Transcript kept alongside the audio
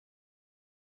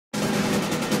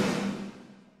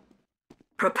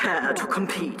Prepare to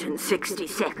compete in 60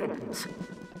 seconds.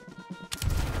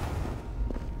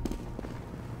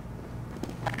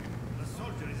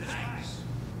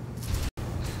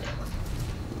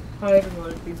 Hi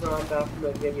everyone, it's Ron back from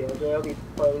my video. Today I'll be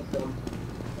playing some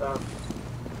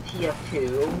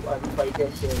TF2. I've played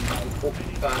this in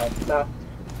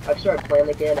I've started playing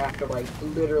again after like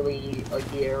literally a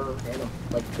year and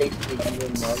like basically a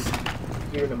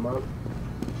year and a month.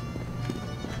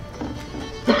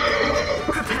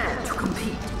 Prepare to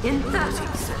compete in 30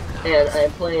 seconds. And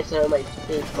I'm playing some of my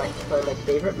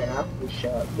favorite map, which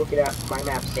looking at my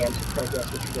map stands for I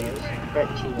guess which it is.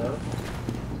 Frontier.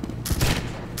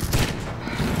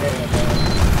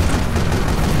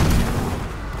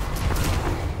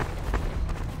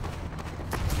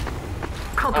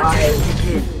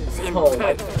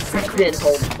 I've been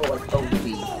home for like a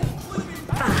week.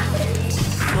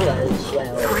 Because,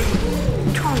 well,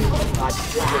 I've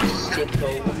been sick for a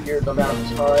weird amount of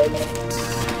time.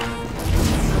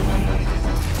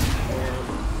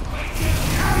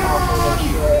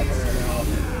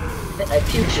 And I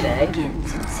puked today.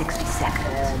 Begins in 60 seconds.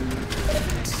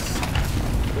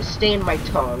 And it stained my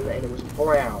tongue, and it was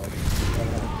brown. And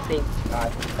I think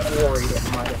I'm worried it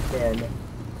might have been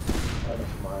out of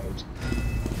mind.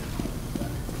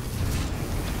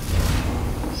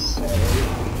 So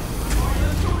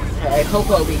I hope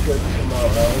I'll be good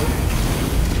tomorrow.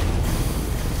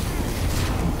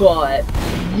 But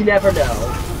you never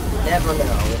know. You never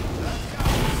know.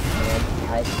 And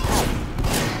I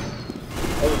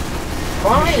was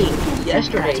fine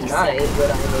yesterday night when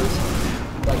I was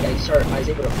I was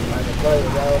able to running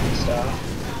around and stuff.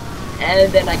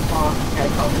 And then I had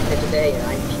a cough today and I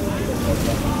puked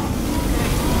it.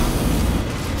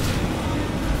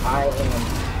 I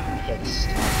am pissed.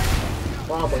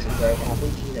 Mom wasn't very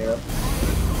happy either.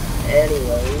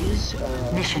 Anyways,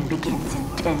 mission begins in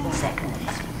 10 seconds.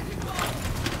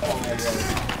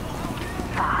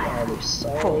 5,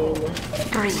 4,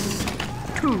 3,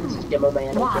 2, demo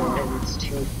man again. It's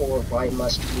 2-4. Why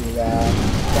must we not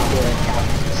really have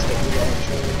to stick with that?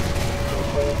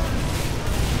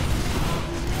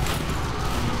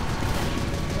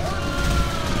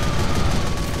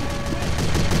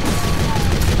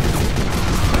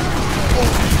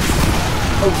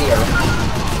 Oh dear.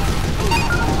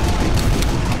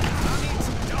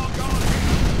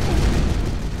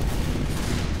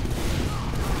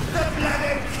 The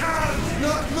bloody car's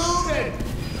not moving!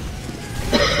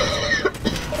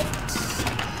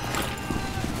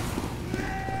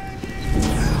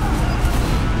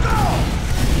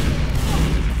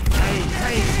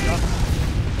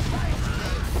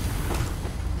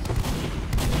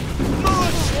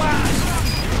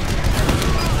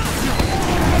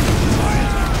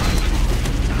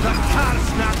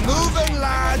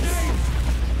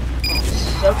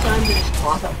 Sometimes they just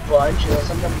pop a bunch, and then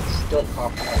sometimes they just don't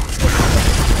pop a bunch.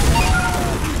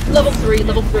 Level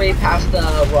 3, past the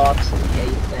rocks and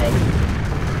cave thing.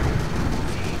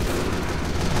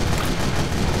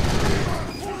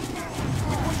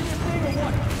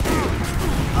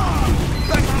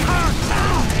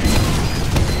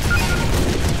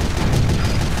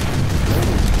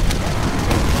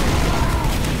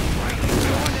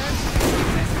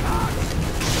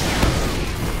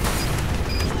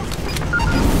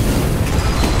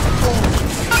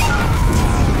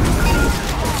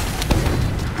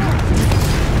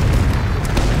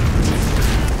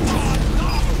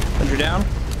 Down.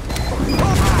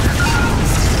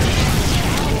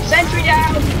 Sentry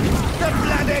down! The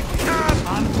bloody car!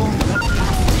 I'm going to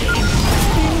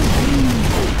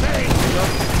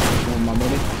My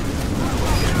money.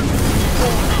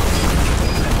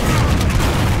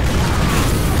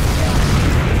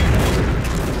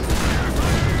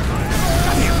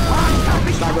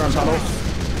 Sniper on tunnel.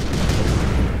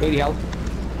 80 health.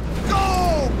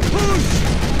 go! Push!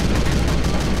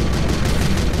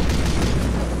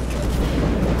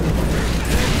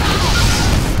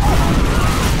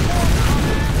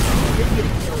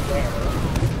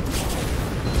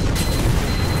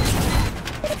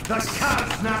 The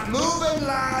car's not moving,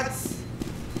 lads!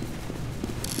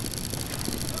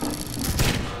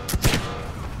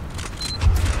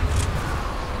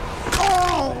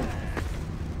 Oh!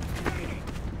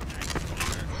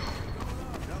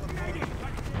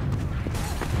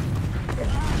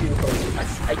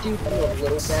 I do feel a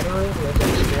little better with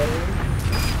exploring.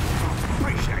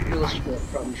 Real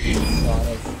from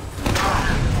shooting.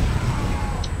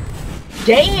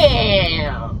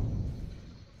 Damn!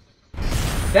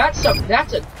 That's a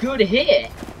good hit.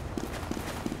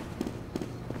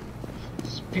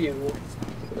 Spew.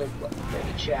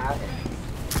 Maybe chat.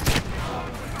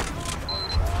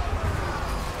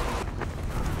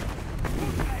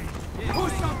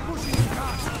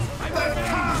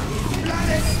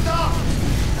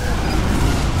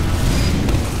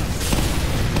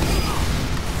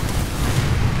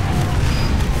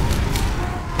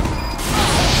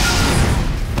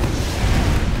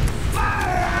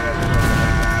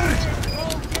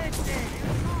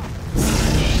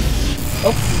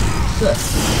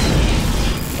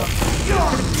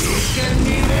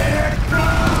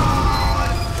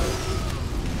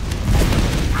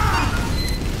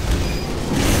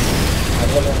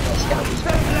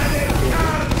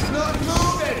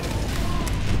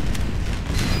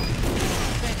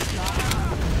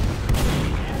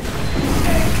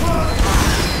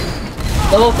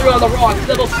 Level 3 on the rocks!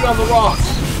 Level 3 on the rocks!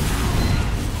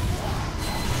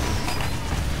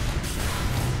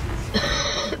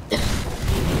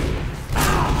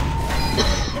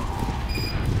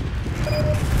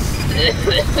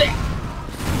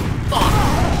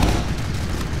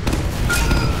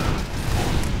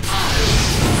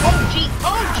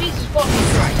 Oh, Jesus fucking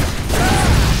Christ!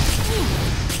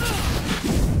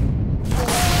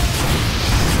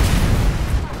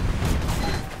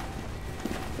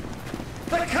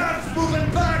 The car's moving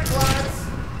back, lads!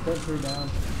 Pull through down.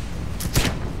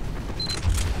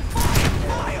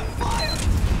 Fire! Fire!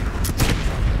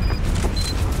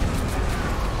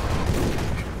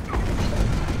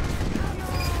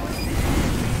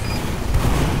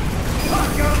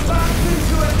 Fuck your back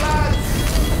into it, lads!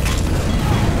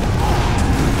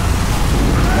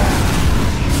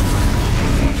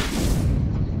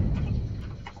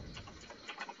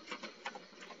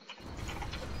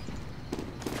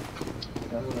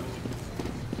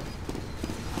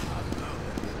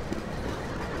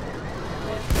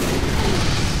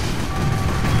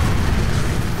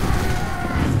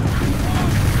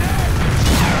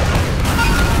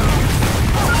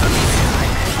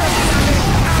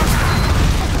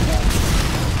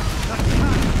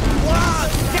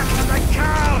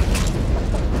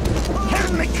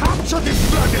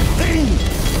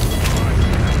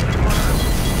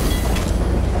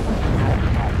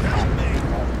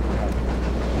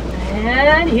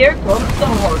 And here comes the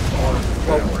hard part.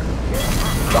 Well,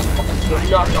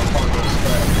 not the hardest,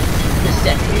 but the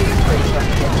second pretty much.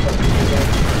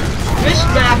 This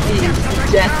map is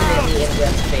definitely in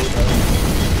Jeff's favor.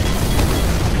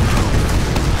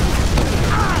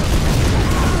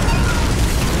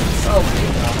 Oh my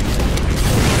god.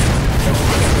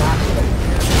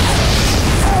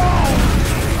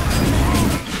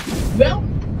 Well,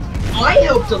 I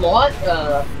helped a lot,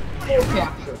 4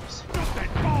 captures.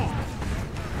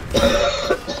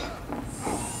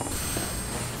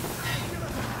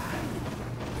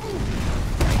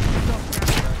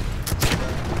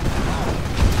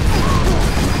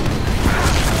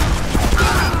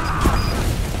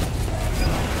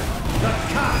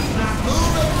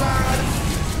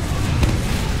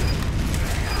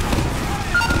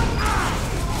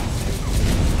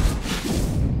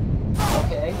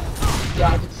 Okay. Yeah,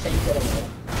 I did say that anyway.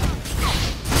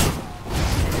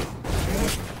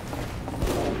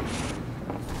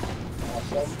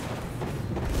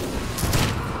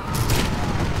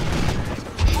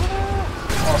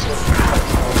 Awesome.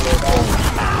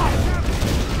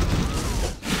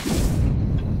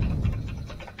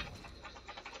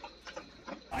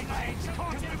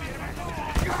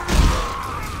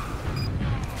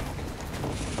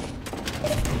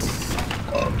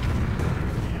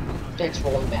 It's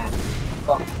rolling back.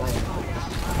 Fuck my god.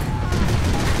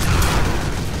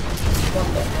 What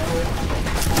the hell?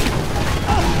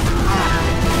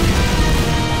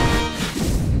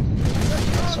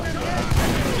 Sorry.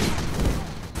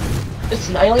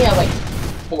 Listen, I only have like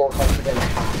 400 and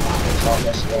on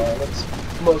this floor, and it's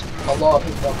a lot of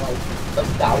people have like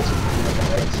 1,000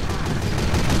 megabytes.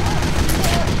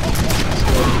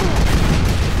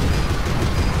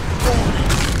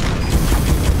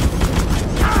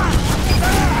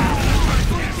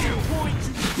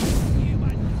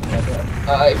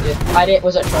 I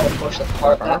wasn't trying to push the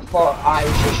cart that far, I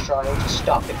was just trying to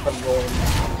stop it from rolling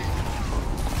back.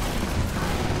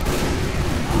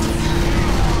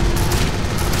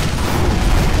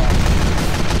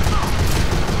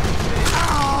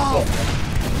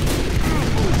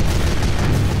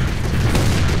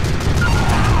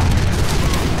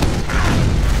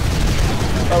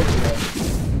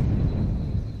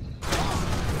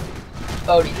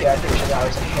 Oh dear, I think that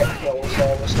was a hit kill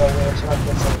zone, there's no way to have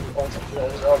this ultimate kill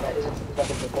zone that isn't like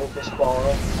the focus bar.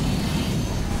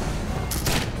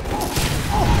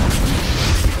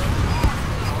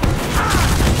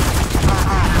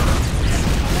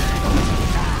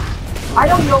 I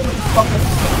don't know what the fuck is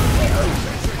there.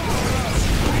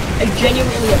 I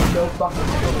genuinely have no fucking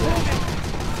clue.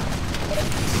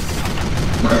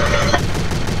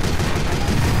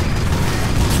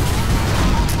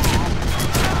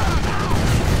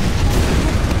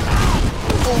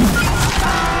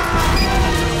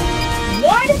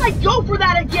 Why did I go for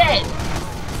that again?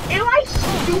 Am I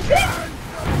stupid?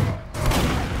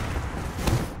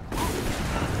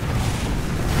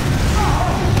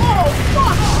 Oh,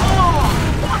 fuck off!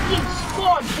 Fucking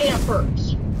spawn campers!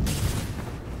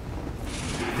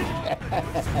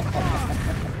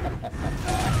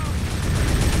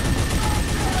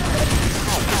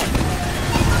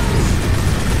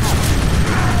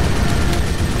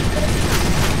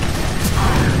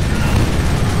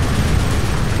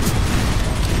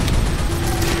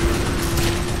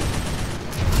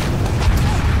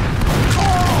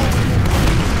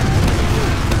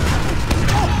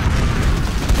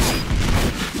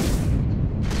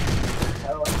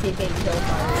 He's being killed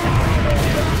by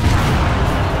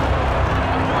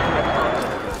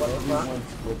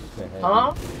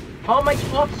Huh? How am I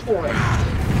top scoring?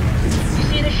 You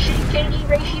see the shitty KD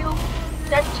ratio?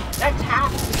 That's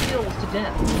half the kills to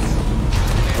death.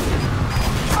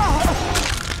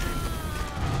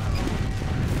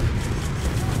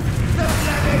 The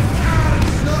bloody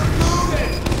car's not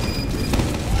moving!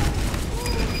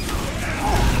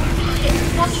 Shit,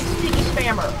 fucking sticky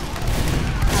spammer.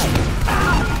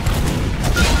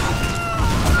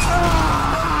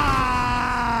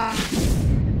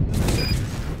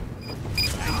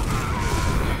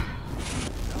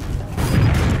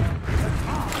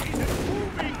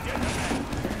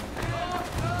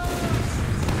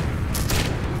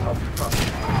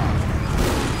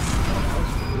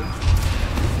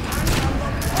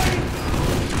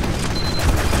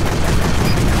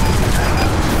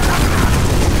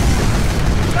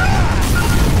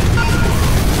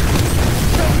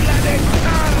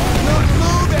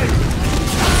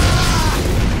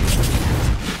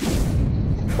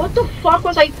 What the fuck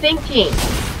was I thinking?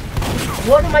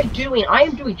 What am I doing? I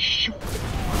am doing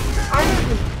I'm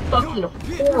doing fucking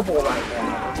horrible right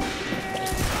now.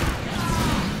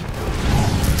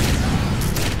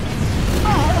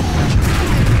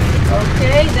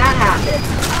 Okay, that happened.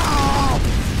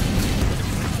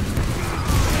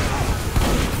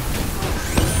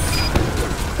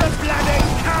 The bloody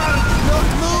car's not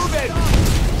moving!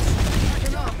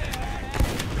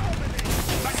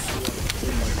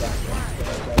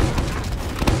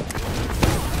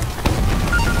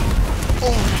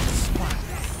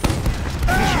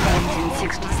 Mission ends in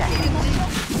 60 seconds.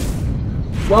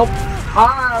 Well,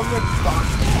 we're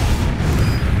fucked.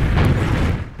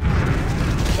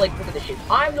 Like, look at this shit.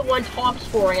 I'm the one top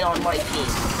scoring on my team.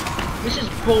 This is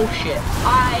bullshit.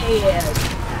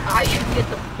 I should be at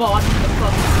the bottom of the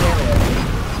fucking barrel.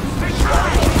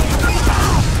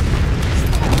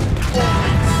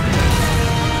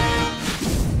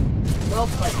 Well,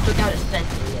 I took out a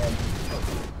sentry and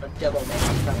a devil man.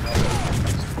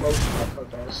 That's close to my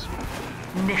purpose.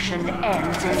 Mission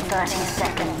ends in 30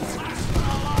 seconds.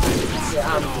 Yeah,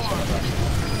 I'm just gonna rush.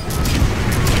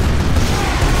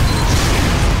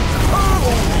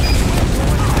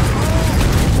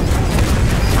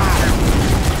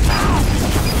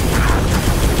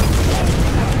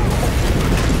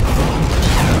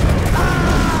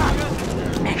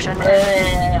 Mission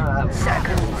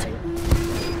seconds.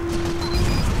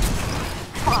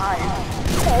 5,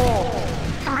 4,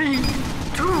 3,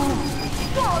 2,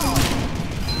 1.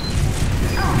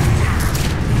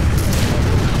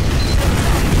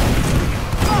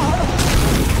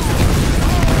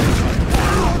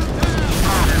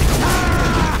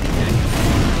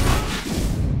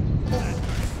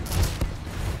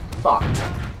 Fuck.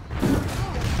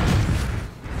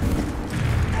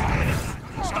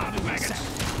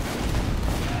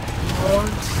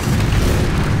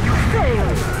 You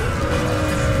failed.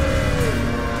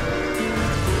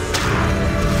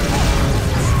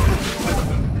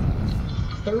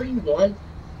 $31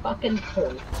 fucking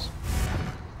points.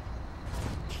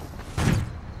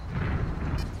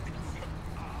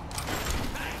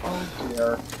 Oh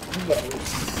dear.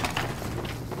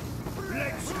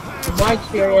 In my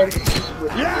experience,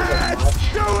 with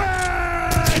Let's do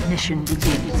it! Mission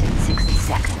begins in 60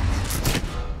 seconds.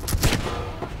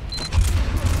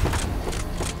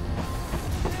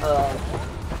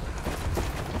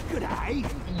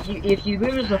 if you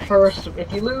lose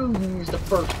the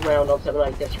first round on something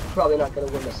like this, you're probably not going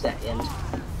to win the second.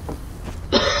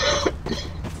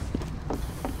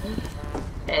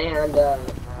 And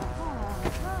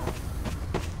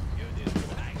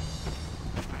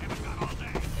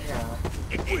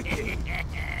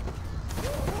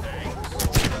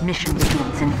Mission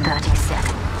begins in 30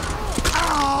 seconds.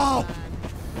 Ow!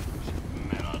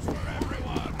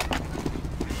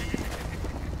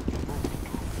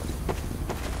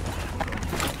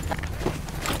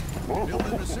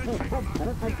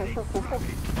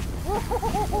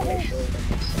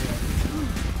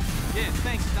 Yeah,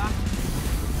 thanks, Doc.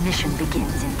 Mission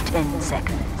begins in 10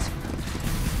 seconds.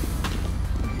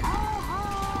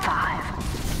 5,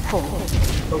 4,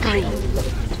 3,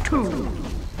 2,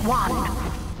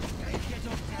 1.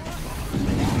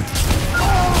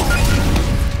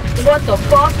 what the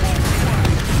fuck?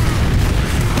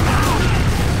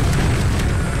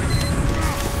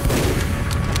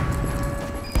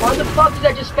 Why the fuck is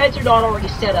that dispenser not already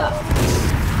set up?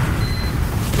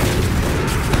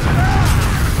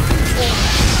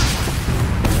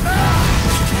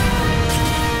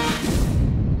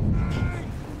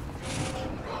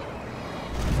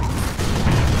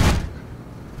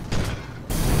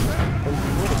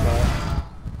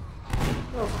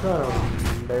 Kind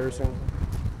of embarrassing.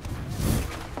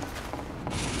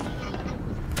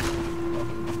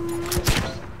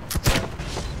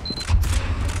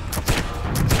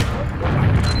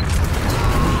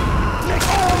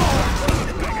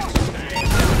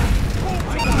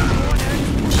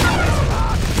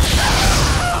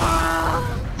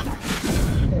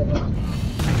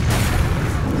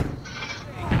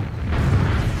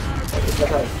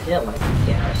 Kill, I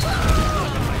guess.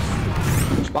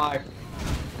 Spy.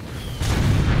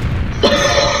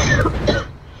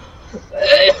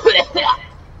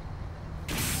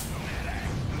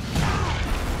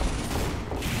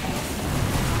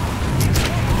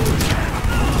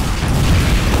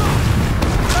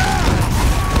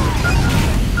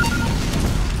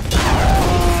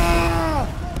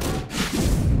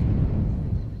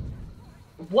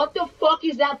 What the fuck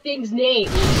is that thing's name?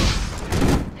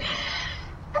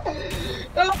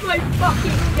 Oh my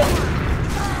fucking god!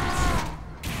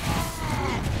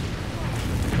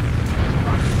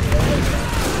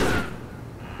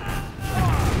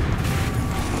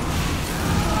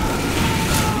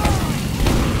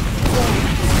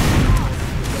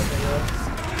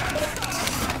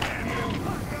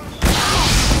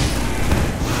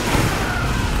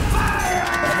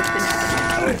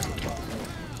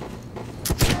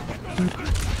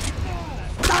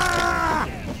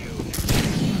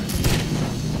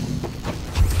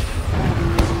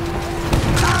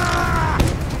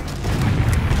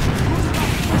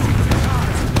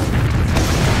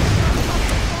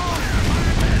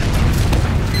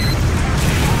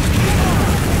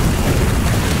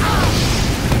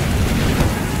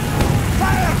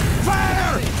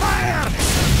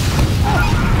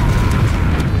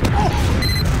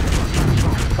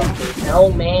 Oh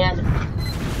man.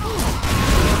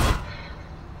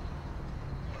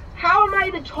 How am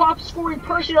I the top scoring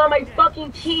person on my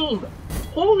fucking team?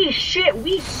 Holy shit,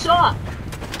 we suck!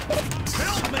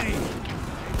 Help me!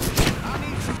 I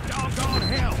need some doggone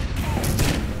help!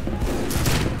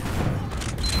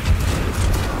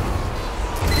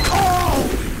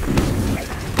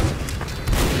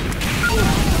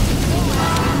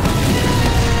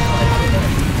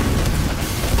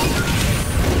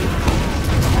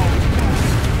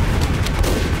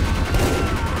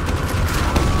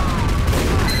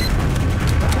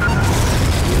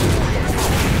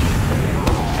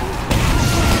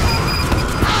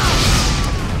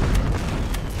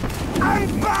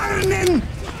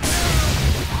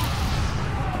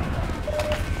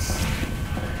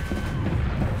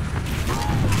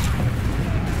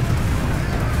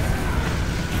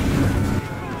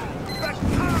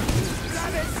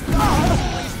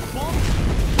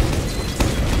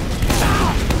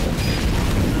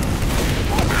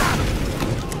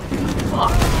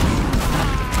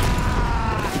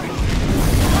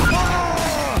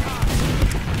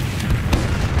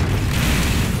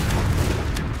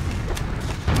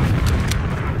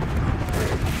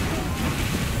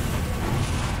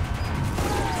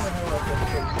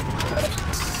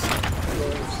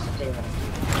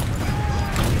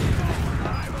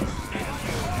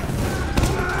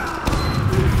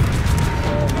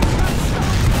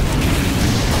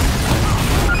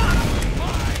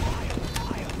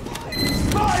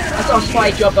 I saw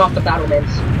Spy jump off the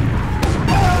battlements.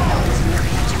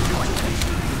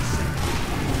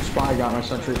 Spy got my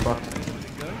sentry fucked.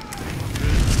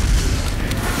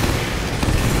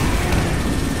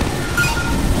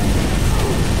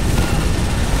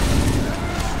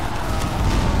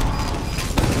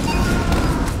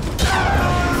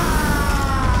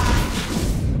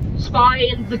 Spy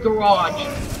in the garage.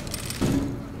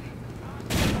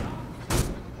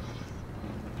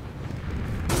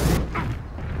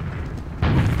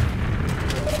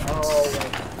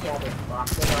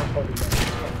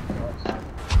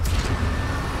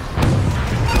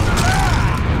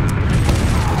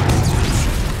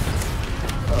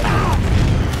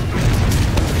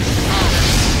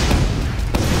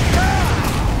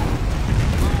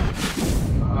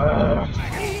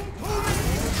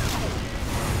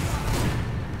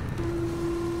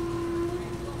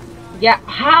 Yeah,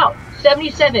 how?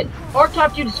 77. Our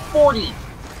top dude is 40.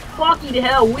 Fucking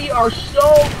hell, we are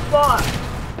so fucked.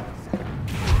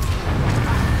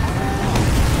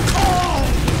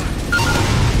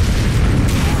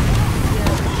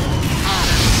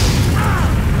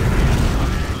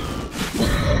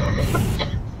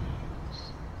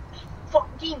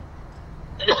 Fucking.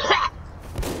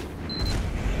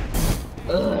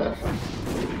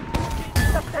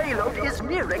 The payload is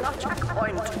nearing a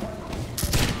checkpoint.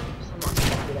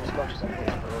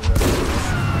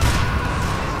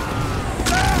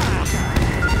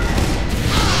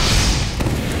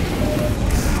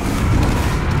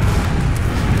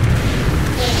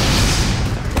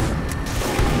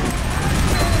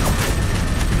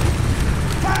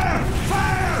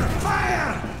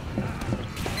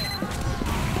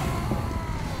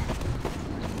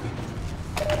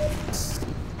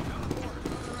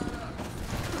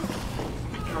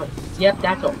 Yep,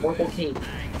 that's a horrible cape.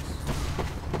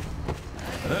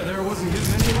 There wasn't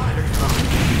getting any lighter.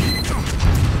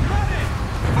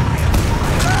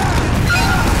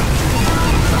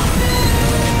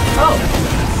 Oh!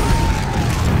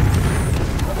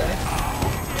 Okay.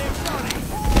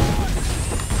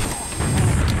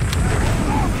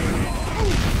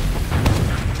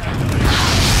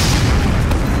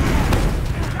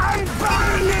 I'm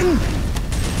burning!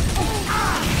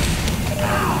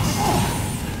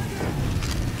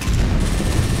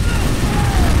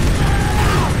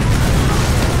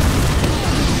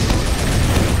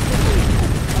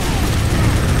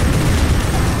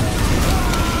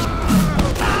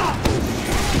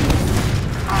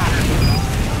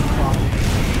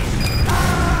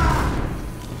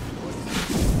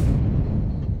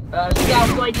 Scout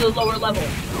going to the lower level.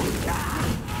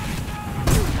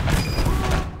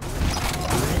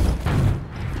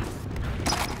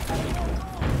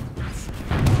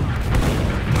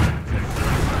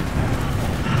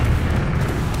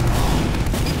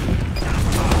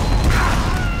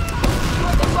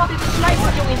 What the fuck is the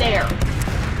sniper doing there?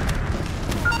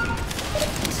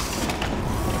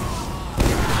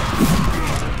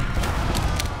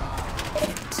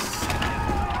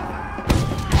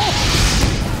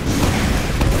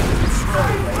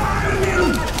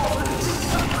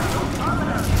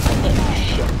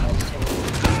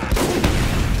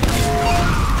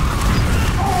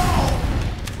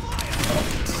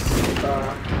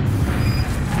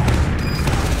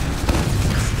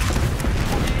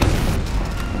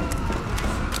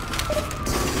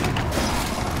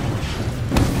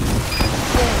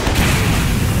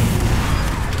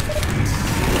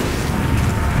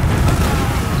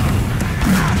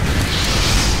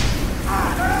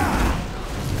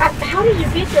 How did you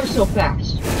get there so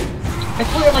fast? I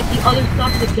cleared like the other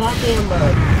stuff, the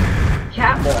goddamn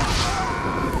catwalk.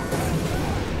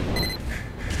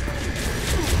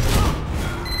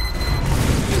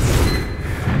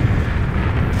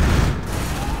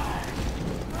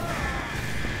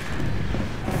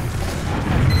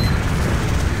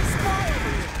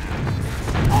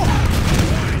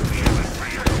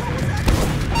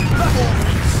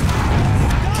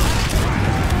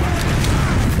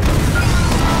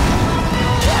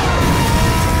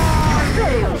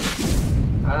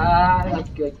 That's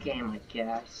a good game, I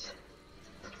guess.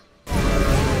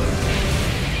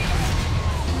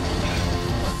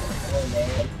 Oh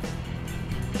man.